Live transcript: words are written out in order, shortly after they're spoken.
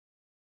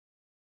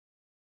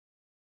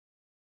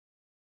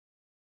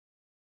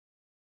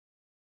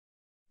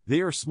They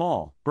are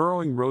small,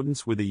 burrowing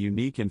rodents with a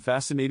unique and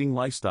fascinating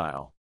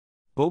lifestyle.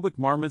 Bobak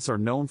marmots are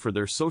known for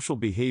their social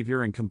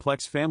behavior and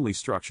complex family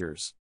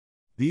structures.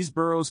 These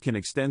burrows can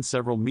extend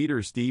several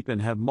meters deep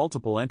and have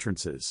multiple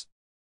entrances.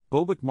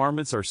 Bobak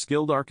marmots are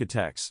skilled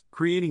architects,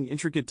 creating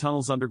intricate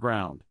tunnels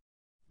underground.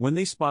 When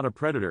they spot a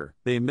predator,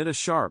 they emit a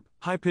sharp,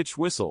 high-pitched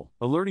whistle,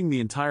 alerting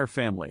the entire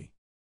family.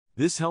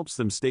 This helps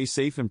them stay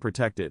safe and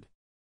protected.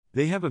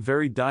 They have a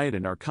varied diet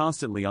and are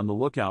constantly on the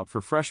lookout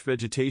for fresh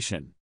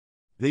vegetation.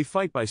 They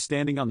fight by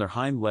standing on their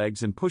hind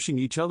legs and pushing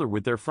each other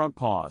with their front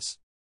paws.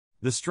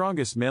 The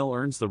strongest male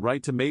earns the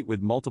right to mate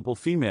with multiple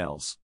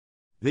females.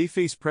 They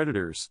face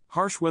predators,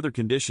 harsh weather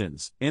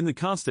conditions, and the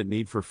constant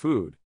need for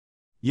food.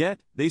 Yet,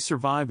 they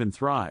survive and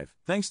thrive,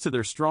 thanks to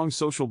their strong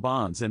social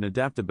bonds and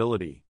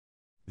adaptability.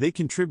 They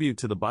contribute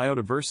to the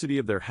biodiversity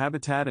of their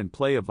habitat and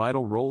play a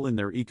vital role in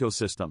their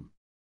ecosystem.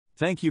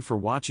 Thank you for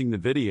watching the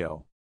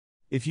video.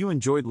 If you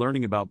enjoyed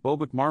learning about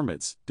Bobak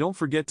marmots, don't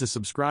forget to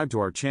subscribe to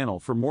our channel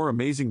for more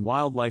amazing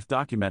wildlife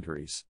documentaries.